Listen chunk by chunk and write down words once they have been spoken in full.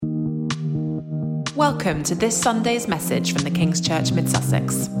Welcome to this Sunday's message from the King's Church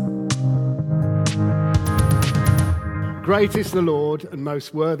Mid-Sussex. Great is the Lord and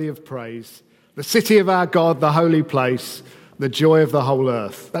most worthy of praise, the city of our God, the holy place, the joy of the whole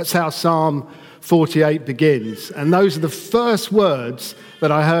earth. That's how Psalm 48 begins. And those are the first words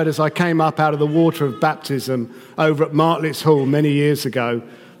that I heard as I came up out of the water of baptism over at Martlett's Hall many years ago.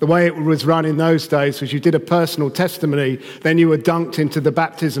 The way it was run in those days was you did a personal testimony, then you were dunked into the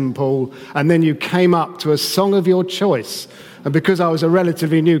baptism pool, and then you came up to a song of your choice. And because I was a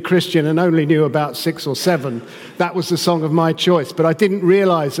relatively new Christian and only knew about 6 or 7, that was the song of my choice. But I didn't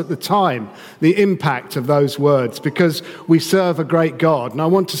realize at the time the impact of those words, because we serve a great God. And I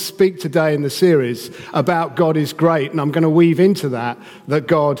want to speak today in the series about God is great, and I'm going to weave into that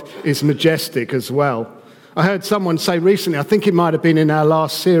God is majestic as well. I heard someone say recently, I think it might have been in our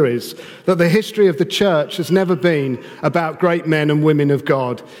last series, that the history of the church has never been about great men and women of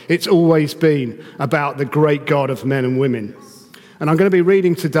God. It's always been about the great God of men and women. And I'm going to be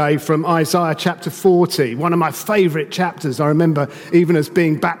reading today from Isaiah chapter 40, one of my favourite chapters. I remember even as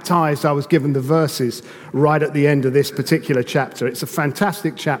being baptised, I was given the verses right at the end of this particular chapter. It's a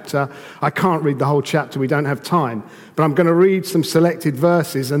fantastic chapter. I can't read the whole chapter, we don't have time. But I'm going to read some selected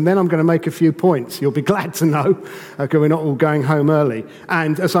verses, and then I'm going to make a few points. You'll be glad to know, because we're not all going home early.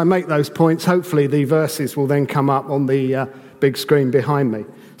 And as I make those points, hopefully the verses will then come up on the big screen behind me.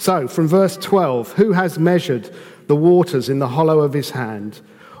 So, from verse 12, who has measured the waters in the hollow of his hand,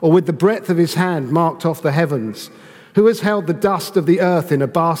 or with the breadth of his hand marked off the heavens? Who has held the dust of the earth in a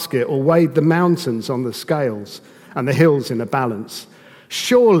basket, or weighed the mountains on the scales and the hills in a balance?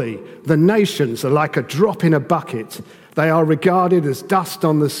 Surely the nations are like a drop in a bucket. They are regarded as dust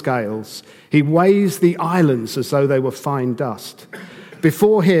on the scales. He weighs the islands as though they were fine dust.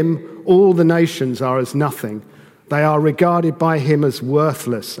 Before him, all the nations are as nothing. They are regarded by him as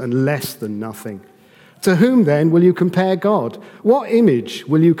worthless and less than nothing. To whom then will you compare God? What image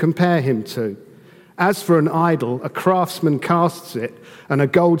will you compare him to? As for an idol, a craftsman casts it, and a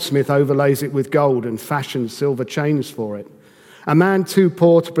goldsmith overlays it with gold and fashions silver chains for it. A man too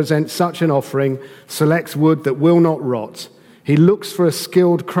poor to present such an offering selects wood that will not rot. He looks for a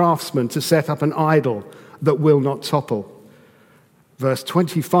skilled craftsman to set up an idol that will not topple. Verse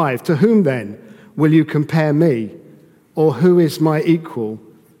 25, to whom then will you compare me? Or who is my equal,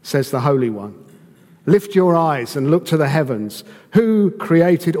 says the Holy One. Lift your eyes and look to the heavens. Who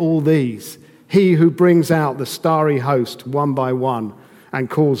created all these? He who brings out the starry host one by one and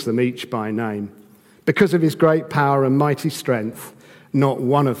calls them each by name. Because of his great power and mighty strength, not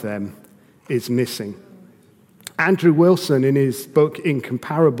one of them is missing. Andrew Wilson, in his book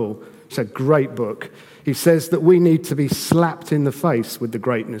Incomparable, it's a great book, he says that we need to be slapped in the face with the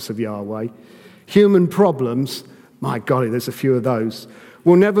greatness of Yahweh. Human problems, my golly, there's a few of those,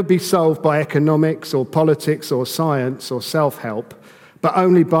 will never be solved by economics or politics or science or self-help, but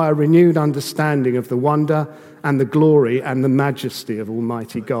only by a renewed understanding of the wonder and the glory and the majesty of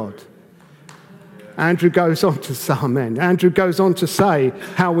Almighty God. Andrew goes on to say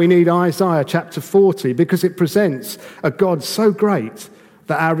how we need Isaiah chapter 40 because it presents a God so great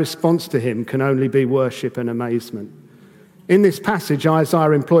that our response to him can only be worship and amazement. In this passage,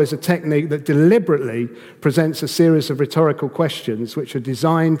 Isaiah employs a technique that deliberately presents a series of rhetorical questions which are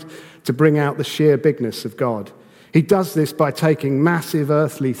designed to bring out the sheer bigness of God. He does this by taking massive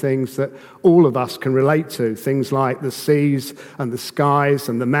earthly things that all of us can relate to, things like the seas and the skies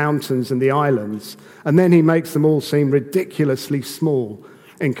and the mountains and the islands, and then he makes them all seem ridiculously small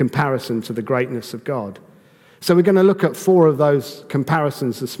in comparison to the greatness of God. So we're going to look at 4 of those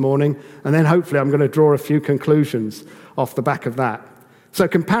comparisons this morning, and then hopefully I'm going to draw a few conclusions off the back of that. So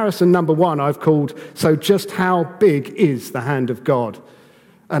comparison number 1 I've called, so just how big is the hand of God?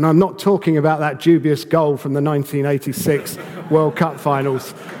 And I'm not talking about that dubious goal from the 1986 World Cup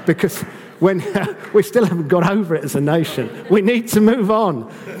finals, because when we still haven't got over it as a nation. We need to move on.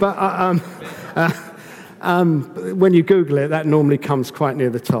 But when you Google it, that normally comes quite near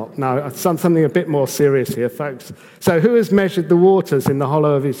the top. No, something a bit more serious here, folks. So who has measured the waters in the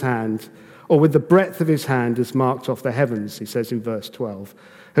hollow of his hand, or with the breadth of his hand has marked off the heavens, he says in verse 12.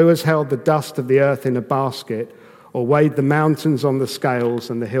 Who has held the dust of the earth in a basket, or weighed the mountains on the scales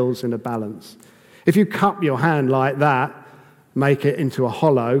and the hills in a balance? If you cup your hand like that, make it into a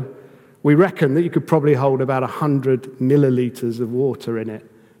hollow, we reckon that you could probably hold about 100 millilitres of water in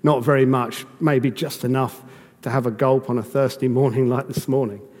it. Not very much, maybe just enough to have a gulp on a thirsty morning like this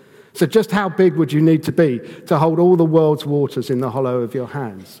morning. So just how big would you need to be to hold all the world's waters in the hollow of your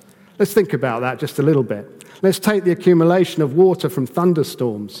hands? Let's think about that just a little bit. Let's take the accumulation of water from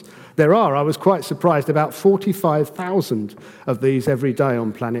thunderstorms. I was quite surprised, about 45,000 of these every day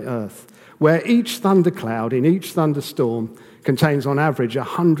on planet Earth, where each thundercloud in each thunderstorm contains on average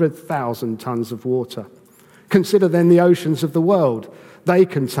 100,000 tons of water. Consider then the oceans of the world. They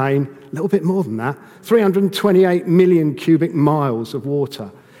contain a little bit more than that, 328 million cubic miles of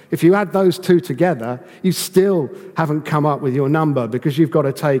water. If you add those two together, you still haven't come up with your number, because you've got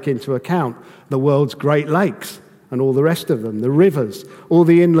to take into account the world's Great Lakes and all the rest of them, the rivers, all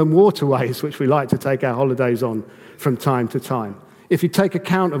the inland waterways, which we like to take our holidays on from time to time. If you take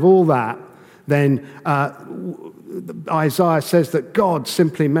account of all that, then Isaiah says that God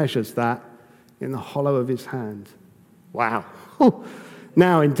simply measures that in the hollow of his hand. Wow.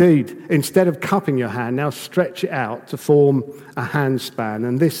 Now, indeed, instead of cupping your hand, now stretch it out to form a handspan.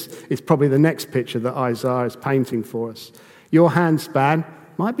 And this is probably the next picture that Isaiah is painting for us. Your handspan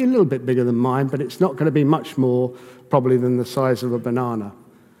might be a little bit bigger than mine, but it's not going to be much more probably than the size of a banana.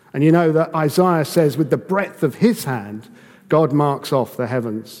 And you know that Isaiah says with the breadth of his hand, God marks off the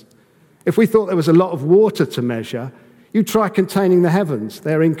heavens. If we thought there was a lot of water to measure, you try containing the heavens.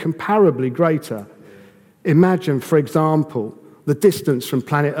 They're incomparably greater. Imagine, for example, the distance from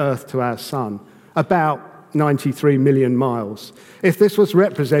planet Earth to our sun, about 93 million miles. If this was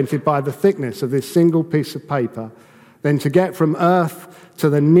represented by the thickness of this single piece of paper, then to get from Earth to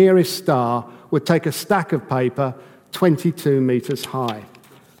the nearest star would take a stack of paper 22 meters high.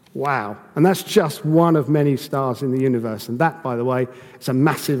 Wow. And that's just one of many stars in the universe. And that, by the way, is a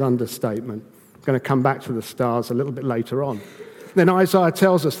massive understatement. I'm going to come back to the stars a little bit later on. Then Isaiah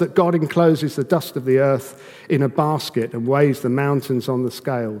tells us that God encloses the dust of the earth in a basket and weighs the mountains on the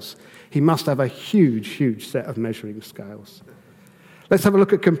scales. He must have a huge, huge set of measuring scales. Let's have a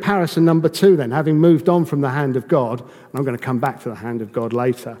look at comparison number 2 then, having moved on from the hand of God. And I'm going to come back to the hand of God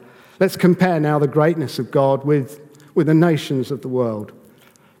later. Let's compare now the greatness of God with the nations of the world.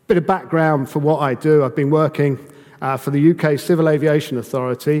 Bit of background for what I do. I've been working for the UK Civil Aviation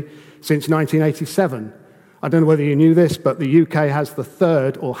Authority since 1987. I don't know whether you knew this, but the UK has the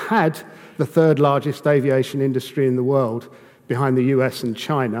third, or had the third largest aviation industry in the world, behind the US and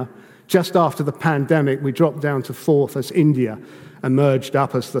China. Just after the pandemic, we dropped down to 4th as India emerged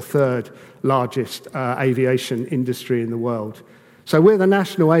up as the third largest aviation industry in the world. So we're the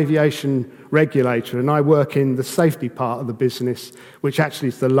national aviation regulator, and I work in the safety part of the business, which actually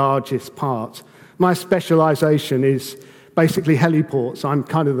is the largest part. My specialisation is basically heliports. I'm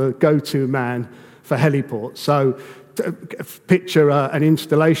kind of the go-to man for heliports. So picture an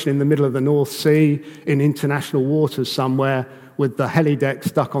installation in the middle of the North Sea in international waters somewhere with the helideck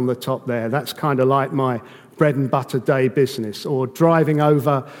stuck on the top there. That's kind of like my bread and butter day business. Or driving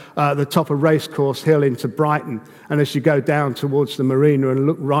over the top of Racecourse Hill into Brighton, and as you go down towards the marina and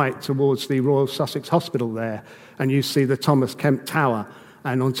look right towards the Royal Sussex Hospital there, and you see the Thomas Kemp Tower,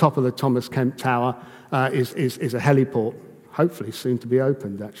 and on top of the Thomas Kemp Tower is a heliport. Hopefully soon to be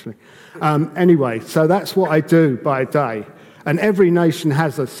opened, actually. Anyway, so that's what I do by day. And every nation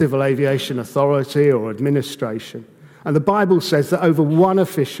has a civil aviation authority or administration. And the Bible says that over one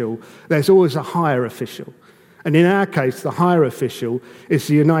official, there's always a higher official. And in our case, the higher official is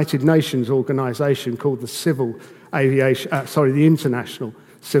the United Nations organization called the International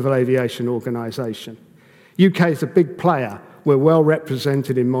Civil Aviation Organization. UK is a big player. We're well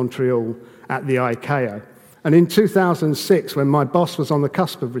represented in Montreal at the ICAO. And in 2006, when my boss was on the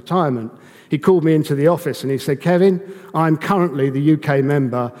cusp of retirement, he called me into the office and he said, "Kevin, I'm currently the UK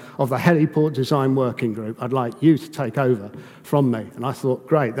member of the Heliport Design Working Group. I'd like you to take over from me." And I thought,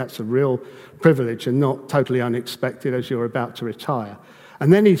 great, that's a real privilege and not totally unexpected as you're about to retire.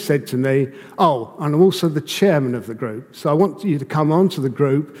 And then he said to me, "Oh, and I'm also the chairman of the group. So I want you to come onto the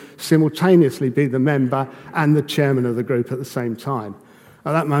group, simultaneously be the member and the chairman of the group at the same time."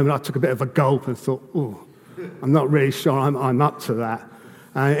 At that moment, I took a bit of a gulp and thought, "Oh, I'm not really sure I'm up to that."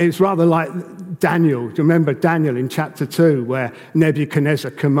 It's rather like Daniel. Do you remember Daniel in chapter 2, where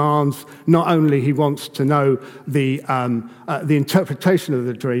Nebuchadnezzar commands, not only he wants to know the interpretation of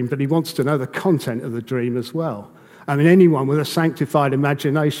the dream, but he wants to know the content of the dream as well. I mean, anyone with a sanctified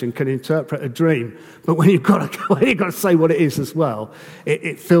imagination can interpret a dream, but when you've got to say what it is as well,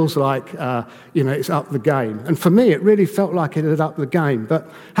 it feels like it's up the game. And for me, it really felt like it had upped the game. But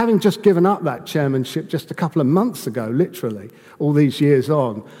having just given up that chairmanship just a couple of months ago, literally, all these years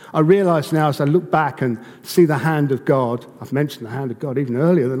on, I realise now as I look back and see the hand of God. I've mentioned the hand of God even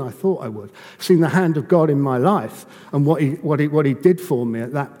earlier than I thought I would. Seen the hand of God in my life and what he did for me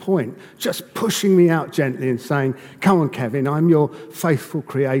at that point, just pushing me out gently and saying, "Come on, Kevin, I'm your faithful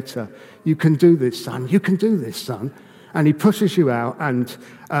creator. You can do this, son. You can do this, son." and he pushes you out, and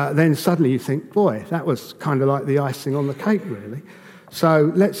then suddenly you think, boy, that was kind of like the icing on the cake, really.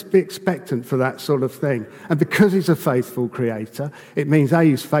 So let's be expectant for that sort of thing. And because he's a faithful creator, it means A,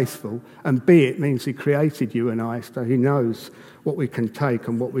 he's faithful, and B, it means he created you and I, so he knows what we can take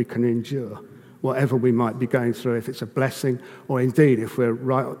and what we can endure, whatever we might be going through, if it's a blessing, or indeed if we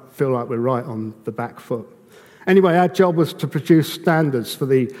feel like we're right on the back foot. Anyway, our job was to produce standards for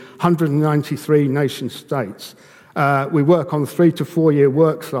the 193 nation states. We work on 3 to 4 year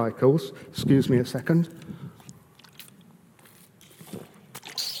work cycles. Excuse me a second.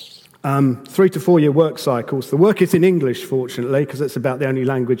 3 to 4 year work cycles. The work is in English, fortunately, because it's about the only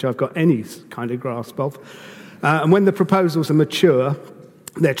language I've got any kind of grasp of. And when the proposals are mature,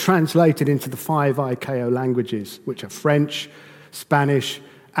 they're translated into the 5 ICAO languages, which are French, Spanish,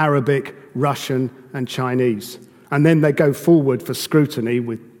 Arabic, Russian, and Chinese. And then they go forward for scrutiny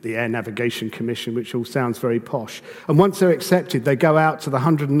with the Air Navigation Commission, which all sounds very posh. And once they're accepted, they go out to the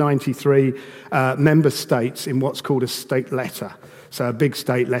 193 member states in what's called a state letter. So a big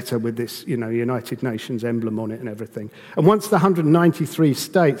state letter with this, United Nations emblem on it and everything. And once the 193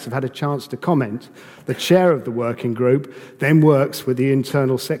 states have had a chance to comment, the chair of the working group then works with the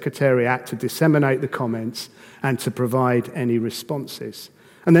Internal Secretariat to disseminate the comments and to provide any responses.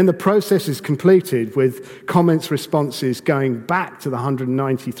 And then the process is completed with comments, responses going back to the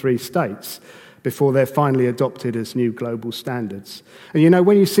 193 states before they're finally adopted as new global standards. And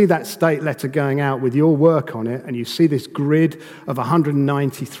when you see that state letter going out with your work on it, and you see this grid of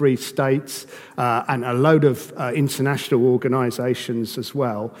 193 states and a load of international organizations as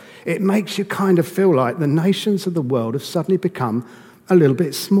well, it makes you kind of feel like the nations of the world have suddenly become a little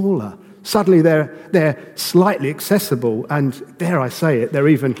bit smaller. Suddenly they're slightly accessible, and dare I say it, they're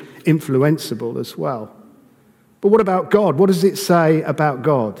even influenceable as well. But what about God? What does it say about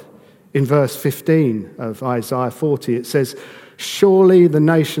God? In verse 15 of Isaiah 40, it says, "Surely the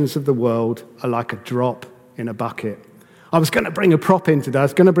nations of the world are like a drop in a bucket." I was going to bring a prop in today. I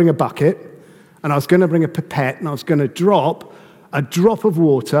was going to bring a bucket, and I was going to bring a pipette, and I was going to drop a drop of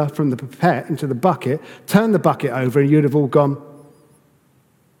water from the pipette into the bucket, turn the bucket over, and you'd have all gone,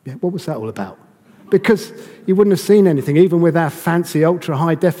 yeah, what was that all about? Because you wouldn't have seen anything, even with our fancy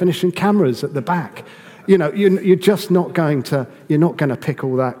ultra-high definition cameras at the back. You're just not going to pick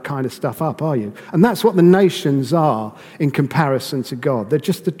all that kind of stuff up, are you? And that's what the nations are in comparison to God. They're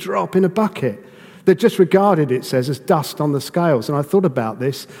just a drop in a bucket. They're just regarded, it says, as dust on the scales. And I thought about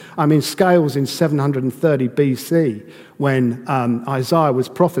this. Scales in 730 BC, when Isaiah was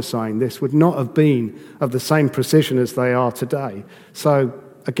prophesying this, would not have been of the same precision as they are today. So,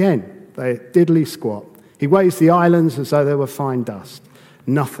 again, they're diddly squat. He weighs the islands as though they were fine dust.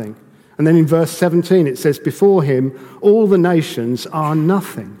 Nothing. And then in verse 17, it says, "Before him, all the nations are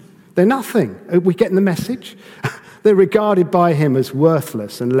nothing." They're nothing. Are we getting the message? They're regarded by him as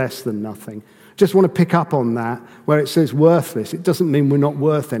worthless and less than nothing. Just want to pick up on that, where it says worthless. It doesn't mean we're not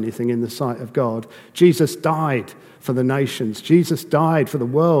worth anything in the sight of God. Jesus died for the nations. Jesus died for the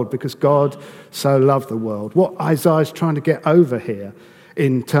world because God so loved the world. What Isaiah's trying to get over here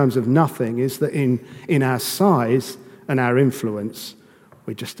in terms of nothing is that in our size and our influence,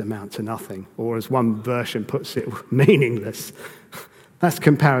 we just amount to nothing, or as one version puts it, meaningless. That's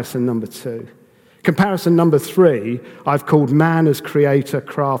comparison number 2. Comparison number 3, I've called man as creator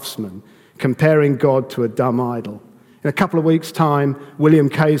craftsman, comparing God to a dumb idol. In a couple of weeks' time, William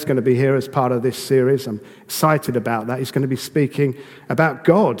Kay is going to be here as part of this series. I'm excited about that. He's going to be speaking about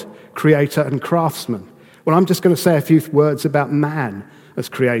God, creator and craftsman. Well, I'm just going to say a few words about man as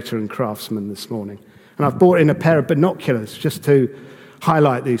creator and craftsman this morning. And I've brought in a pair of binoculars just to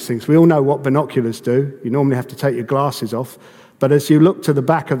highlight these things. We all know what binoculars do. You normally have to take your glasses off. But as you look to the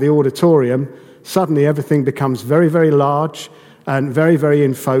back of the auditorium, suddenly everything becomes very, very large and very, very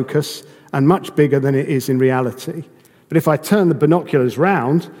in focus and much bigger than it is in reality. But if I turn the binoculars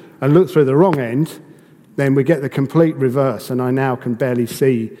round and look through the wrong end, then we get the complete reverse, and I now can barely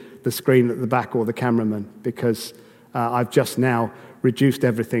see the screen at the back or the cameraman because I've just now reduced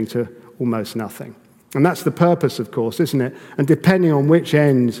everything to almost nothing. And that's the purpose, of course, isn't it? And depending on which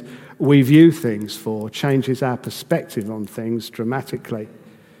end we view things for, changes our perspective on things dramatically.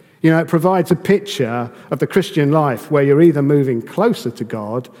 It provides a picture of the Christian life where you're either moving closer to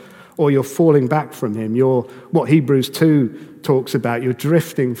God or you're falling back from him. You're what Hebrews 2 talks about. You're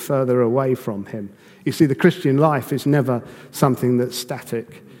drifting further away from him. You see, the Christian life is never something that's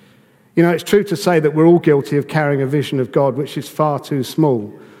static. It's true to say that we're all guilty of carrying a vision of God which is far too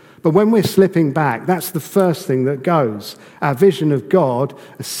small. But when we're slipping back, that's the first thing that goes. Our vision of God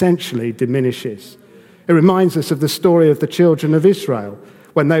essentially diminishes. It reminds us of the story of the children of Israel,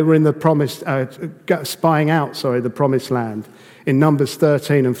 when they were in the spying out the promised land in Numbers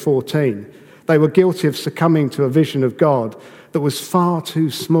 13 and 14. They were guilty of succumbing to a vision of God that was far too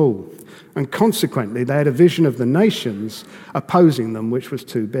small. And consequently, they had a vision of the nations opposing them, which was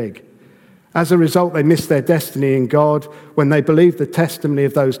too big. As a result, they missed their destiny in God when they believed the testimony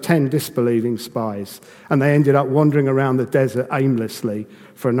of those 10 disbelieving spies, and they ended up wandering around the desert aimlessly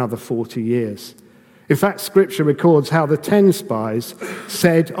for another 40 years. In fact, Scripture records how the 10 spies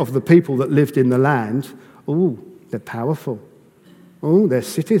said of the people that lived in the land, "Oh, they're powerful. Oh, their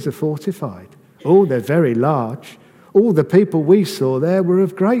cities are fortified. Oh, they're very large. All the people we saw there were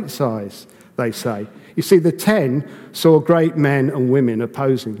of great size," they say. You see, the 10 saw great men and women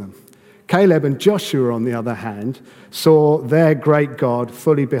opposing them. Caleb and Joshua, on the other hand, saw their great God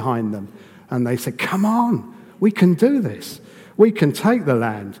fully behind them. And they said, "Come on, we can do this. We can take the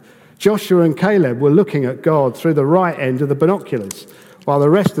land." Joshua and Caleb were looking at God through the right end of the binoculars, while the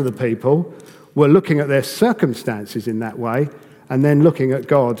rest of the people were looking at their circumstances in that way and then looking at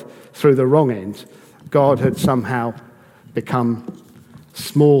God through the wrong end. God had somehow become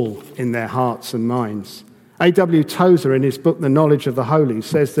small in their hearts and minds. A.W. Tozer, in his book, The Knowledge of the Holy,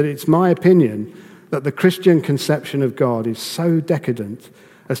 says that it's my opinion that the Christian conception of God is so decadent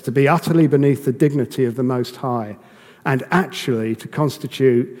as to be utterly beneath the dignity of the Most High, and actually to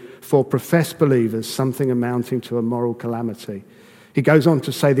constitute for professed believers something amounting to a moral calamity. He goes on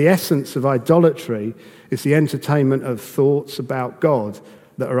to say the essence of idolatry is the entertainment of thoughts about God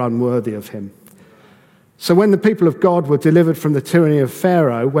that are unworthy of him. So when the people of God were delivered from the tyranny of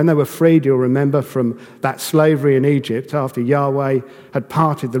Pharaoh, when they were freed, you'll remember, from that slavery in Egypt after Yahweh had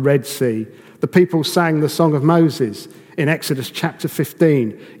parted the Red Sea, the people sang the Song of Moses in Exodus chapter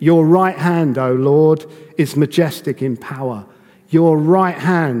 15. "Your right hand, O Lord, is majestic in power. Your right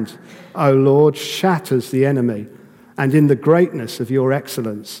hand, O Lord, shatters the enemy. And in the greatness of your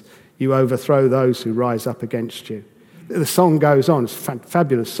excellence, you overthrow those who rise up against you." The song goes on. It's a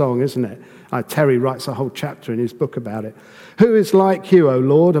fabulous song, isn't it? Terry writes a whole chapter in his book about it. "Who is like you, O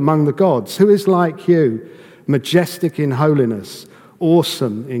Lord, among the gods? Who is like you, majestic in holiness,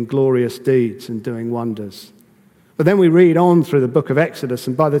 awesome in glorious deeds and doing wonders?" But then we read on through the book of Exodus,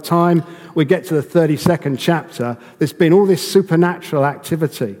 and by the time we get to the 32nd chapter, there's been all this supernatural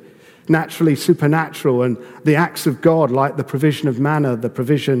activity, naturally supernatural, and the acts of God, like the provision of manna, the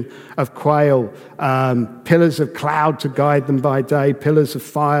provision of quail, pillars of cloud to guide them by day, pillars of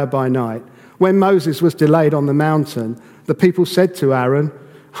fire by night. When Moses was delayed on the mountain, the people said to Aaron,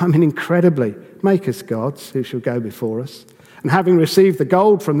 incredibly, "Make us gods who shall go before us." And having received the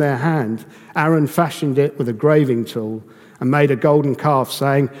gold from their hand, Aaron fashioned it with a graving tool and made a golden calf,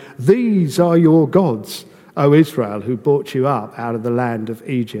 saying, "These are your gods, O Israel, who brought you up out of the land of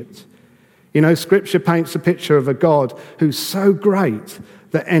Egypt." You know, Scripture paints a picture of a God who's so great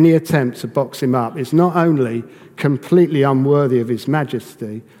that any attempt to box him up is not only completely unworthy of his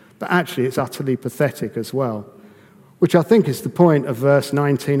majesty, but actually it's utterly pathetic as well. Which I think is the point of verse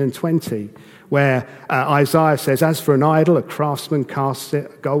 19 and 20, where Isaiah says, "As for an idol, a craftsman casts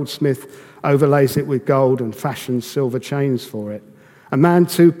it, a goldsmith overlays it with gold and fashions silver chains for it. A man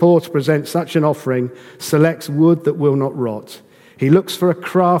too poor to present such an offering selects wood that will not rot. He looks for a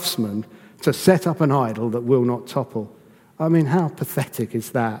craftsman to set up an idol that will not topple." How pathetic is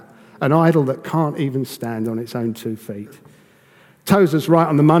that? An idol that can't even stand on its own 2 feet. Tozer's right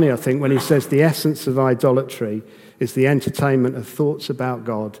on the money, I think, when he says the essence of idolatry is the entertainment of thoughts about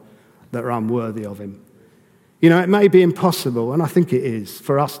God that are unworthy of him. You know, it may be impossible, and I think it is,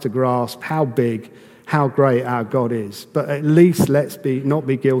 for us to grasp how big, how great our God is, but at least let's not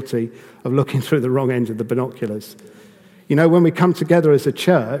be guilty of looking through the wrong end of the binoculars. You know, when we come together as a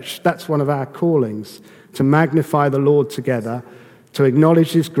church, that's one of our callings, to magnify the Lord together, to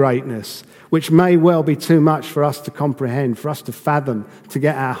acknowledge his greatness, which may well be too much for us to comprehend, for us to fathom, to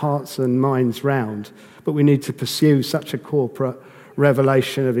get our hearts and minds round. But we need to pursue such a corporate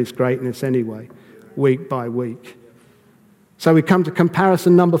revelation of his greatness anyway, week by week. So we come to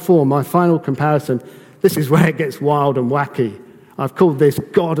comparison number 4, my final comparison. This is where it gets wild and wacky. I've called this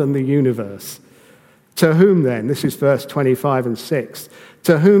God and the universe. "To whom then," this is verse 25 and 6,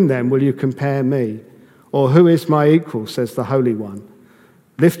 "to whom then will you compare me? Or who is my equal, says the Holy One?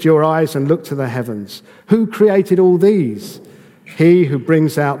 Lift your eyes and look to the heavens. Who created all these? He who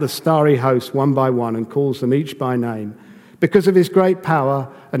brings out the starry host one by one and calls them each by name. Because of his great power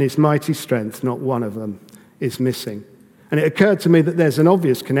and his mighty strength, not one of them is missing." And it occurred to me that there's an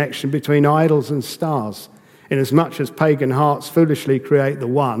obvious connection between idols and stars, inasmuch as pagan hearts foolishly create the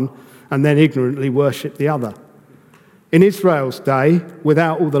one and then ignorantly worship the other. In Israel's day,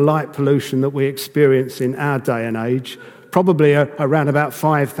 without all the light pollution that we experience in our day and age, probably around about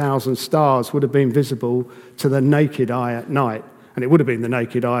 5,000 stars would have been visible to the naked eye at night. And it would have been the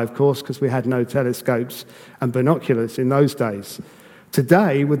naked eye, of course, because we had no telescopes and binoculars in those days.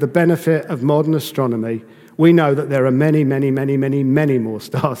 Today, with the benefit of modern astronomy, we know that there are many, many, many, many, many more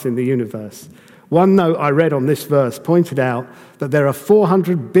stars in the universe. One note I read on this verse pointed out that there are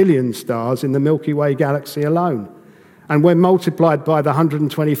 400 billion stars in the Milky Way galaxy alone. And when multiplied by the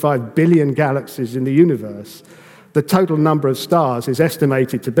 125 billion galaxies in the universe, the total number of stars is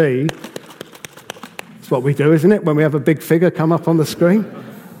estimated to be, it's what we do, isn't it, when we have a big figure come up on the screen?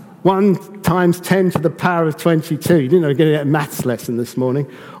 1 times 10 to the power of 22. You didn't know, getting a maths lesson this morning.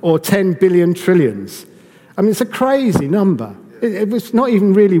 Or 10 billion trillions. I mean, it's a crazy number. It was not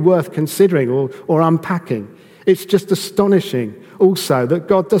even really worth considering or unpacking. It's just astonishing also that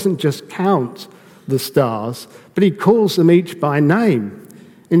God doesn't just count the stars, but he calls them each by name,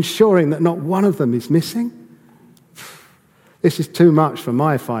 ensuring that not one of them is missing. This is too much for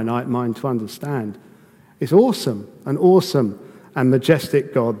my finite mind to understand. It's awesome and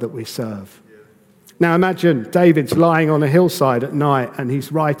majestic God that we serve. Now imagine David's lying on a hillside at night and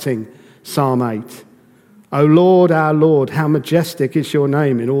he's writing Psalm 8. O Lord, our Lord, how majestic is your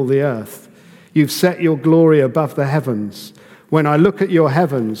name in all the earth. You've set your glory above the heavens. When I look at your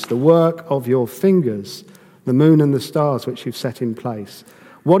heavens, the work of your fingers, the moon and the stars which you've set in place.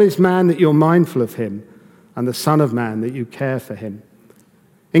 What is man that you're mindful of him, and the son of man that you care for him?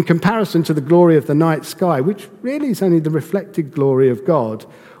 In comparison to the glory of the night sky, which really is only the reflected glory of God,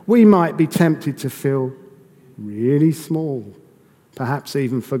 we might be tempted to feel really small, perhaps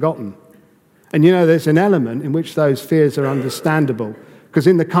even forgotten. And you know, there's an element in which those fears are understandable, because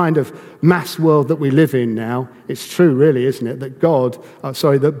in the kind of mass world that we live in now, it's true really, isn't it,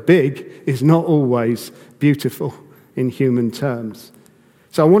 that big is not always beautiful in human terms.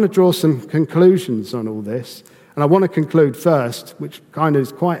 So I want to draw some conclusions on all this. And I want to conclude first, which kind of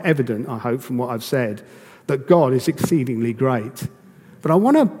is quite evident, I hope, from what I've said, that God is exceedingly great. But I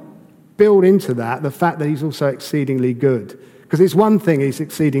want to build into that the fact that he's also exceedingly good. Because it's one thing he's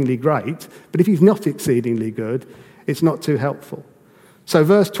exceedingly great, but if he's not exceedingly good, it's not too helpful. So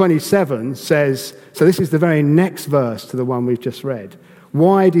verse 27 says, so this is the very next verse to the one we've just read.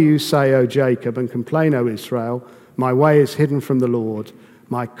 Why do you say, O Jacob, and complain, O Israel, my way is hidden from the Lord,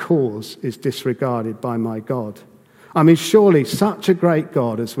 my cause is disregarded by my God. I mean, surely such a great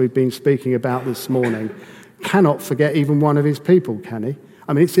God, as we've been speaking about this morning, cannot forget even one of his people, can he?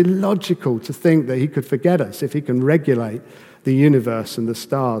 I mean, it's illogical to think that he could forget us if he can regulate the universe and the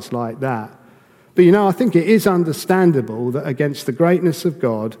stars like that. But you know, I think it is understandable that against the greatness of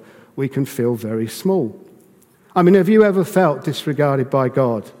God, we can feel very small. I mean, have you ever felt disregarded by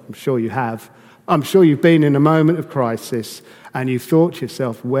God? I'm sure you have. I'm sure you've been in a moment of crisis and you've thought to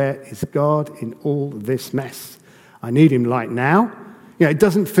yourself, where is God in all this mess? I need him like now. You know, it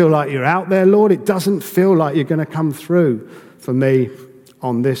doesn't feel like you're out there, Lord. It doesn't feel like you're going to come through for me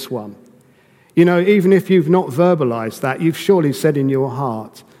on this one. You know, even if you've not verbalized that, you've surely said in your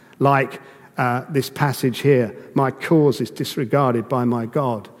heart, like this passage here, my cause is disregarded by my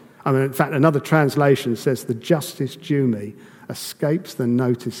God. I mean, in fact, another translation says, the justice due me escapes the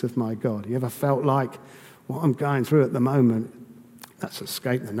notice of my God. You ever felt like what I'm going through at the moment, that's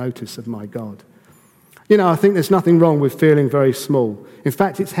escaped the notice of my God? You know, I think there's nothing wrong with feeling very small. In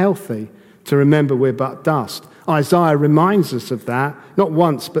fact, it's healthy to remember we're but dust. Isaiah reminds us of that, not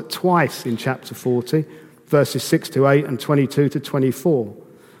once, but twice in chapter 40, verses 6 to 8 and 22 to 24.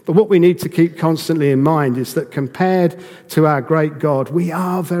 But what we need to keep constantly in mind is that compared to our great God, we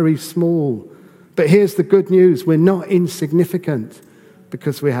are very small. But here's the good news, we're not insignificant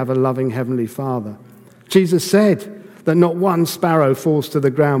because we have a loving Heavenly Father. Jesus said that not one sparrow falls to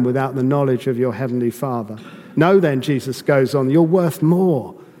the ground without the knowledge of your Heavenly Father. No, then, Jesus goes on, you're worth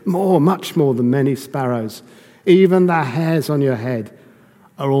more, much more than many sparrows. Even the hairs on your head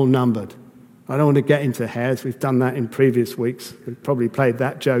are all numbered. I don't want to get into hairs. We've done that in previous weeks. We've probably played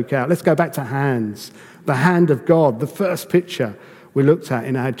that joke out. Let's go back to hands. The hand of God, the first picture we looked at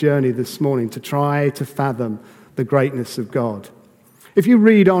in our journey this morning to try to fathom the greatness of God. If you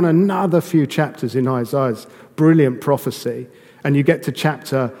read on another few chapters in Isaiah's brilliant prophecy, and you get to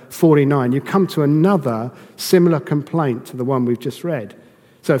chapter 49, you come to another similar complaint to the one we've just read.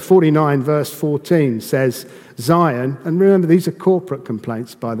 So 49 verse 14 says, Zion, and remember these are corporate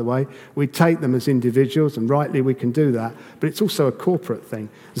complaints, by the way. We take them as individuals, and rightly we can do that, but it's also a corporate thing.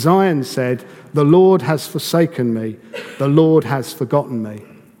 Zion said, the Lord has forsaken me, the Lord has forgotten me.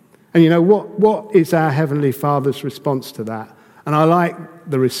 And you know, what is our Heavenly Father's response to that? And I like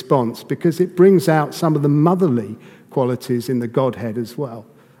the response because it brings out some of the motherly qualities in the Godhead as well.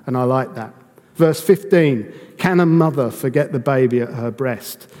 And I like that. Verse 15, can a mother forget the baby at her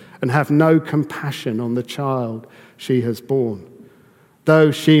breast and have no compassion on the child she has borne? Though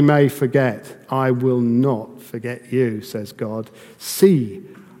she may forget, I will not forget you, says God. See,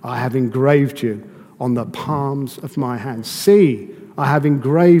 I have engraved you on the palms of my hands. See, I have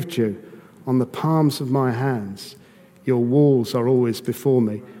engraved you on the palms of my hands. Your walls are always before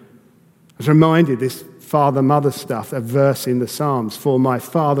me. I was reminded this father-mother stuff, a verse in the Psalms. For my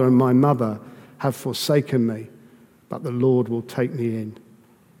father and my mother have forsaken me, but the Lord will take me in.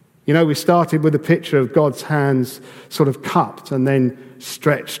 You know, we started with a picture of God's hands sort of cupped and then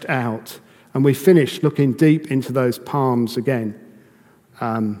stretched out. And we finished looking deep into those palms again,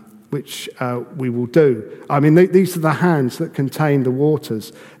 which we will do. I mean, these are the hands that contain the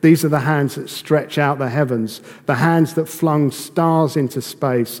waters. These are the hands that stretch out the heavens, the hands that flung stars into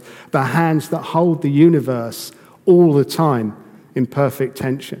space, the hands that hold the universe all the time in perfect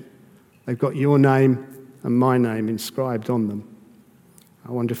tension. They've got your name and my name inscribed on them.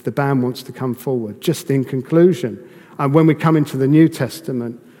 I wonder if the band wants to come forward. Just in conclusion, and when we come into the New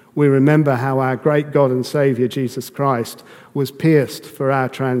Testament, we remember how our great God and Saviour, Jesus Christ, was pierced for our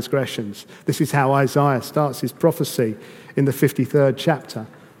transgressions. This is how Isaiah starts his prophecy in the 53rd chapter,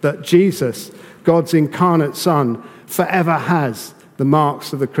 that Jesus, God's incarnate Son, forever has the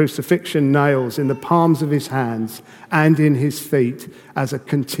marks of the crucifixion nails in the palms of his hands and in his feet as a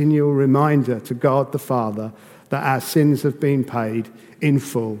continual reminder to God the Father that our sins have been paid in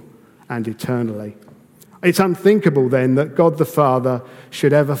full and eternally. It's unthinkable then that God the Father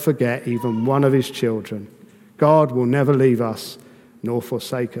should ever forget even one of his children. God will never leave us nor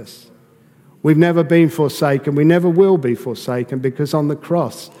forsake us. We've never been forsaken. We never will be forsaken, because on the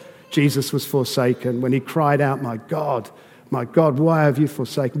cross, Jesus was forsaken when he cried out, my God, why have you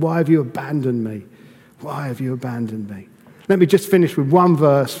forsaken? Why have you abandoned me? Why have you abandoned me? Let me just finish with one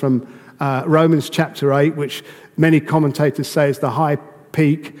verse from Romans chapter 8, which many commentators say is the high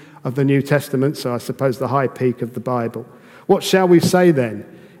peak of the New Testament, so I suppose the high peak of the Bible. What shall we say then?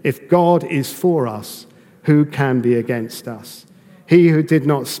 If God is for us, who can be against us? He who did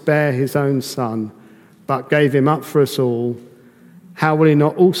not spare his own Son, but gave him up for us all, how will he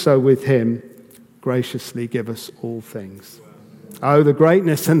not also with him graciously give us all things? Oh, the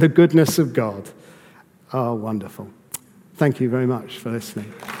greatness and the goodness of God. Oh, wonderful. Thank you very much for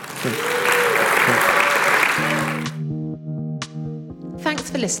listening.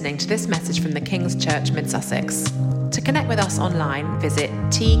 Thanks for listening to this message from the King's Church Mid Sussex. To connect with us online, visit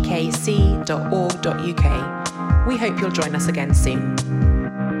tkc.org.uk. We hope you'll join us again soon.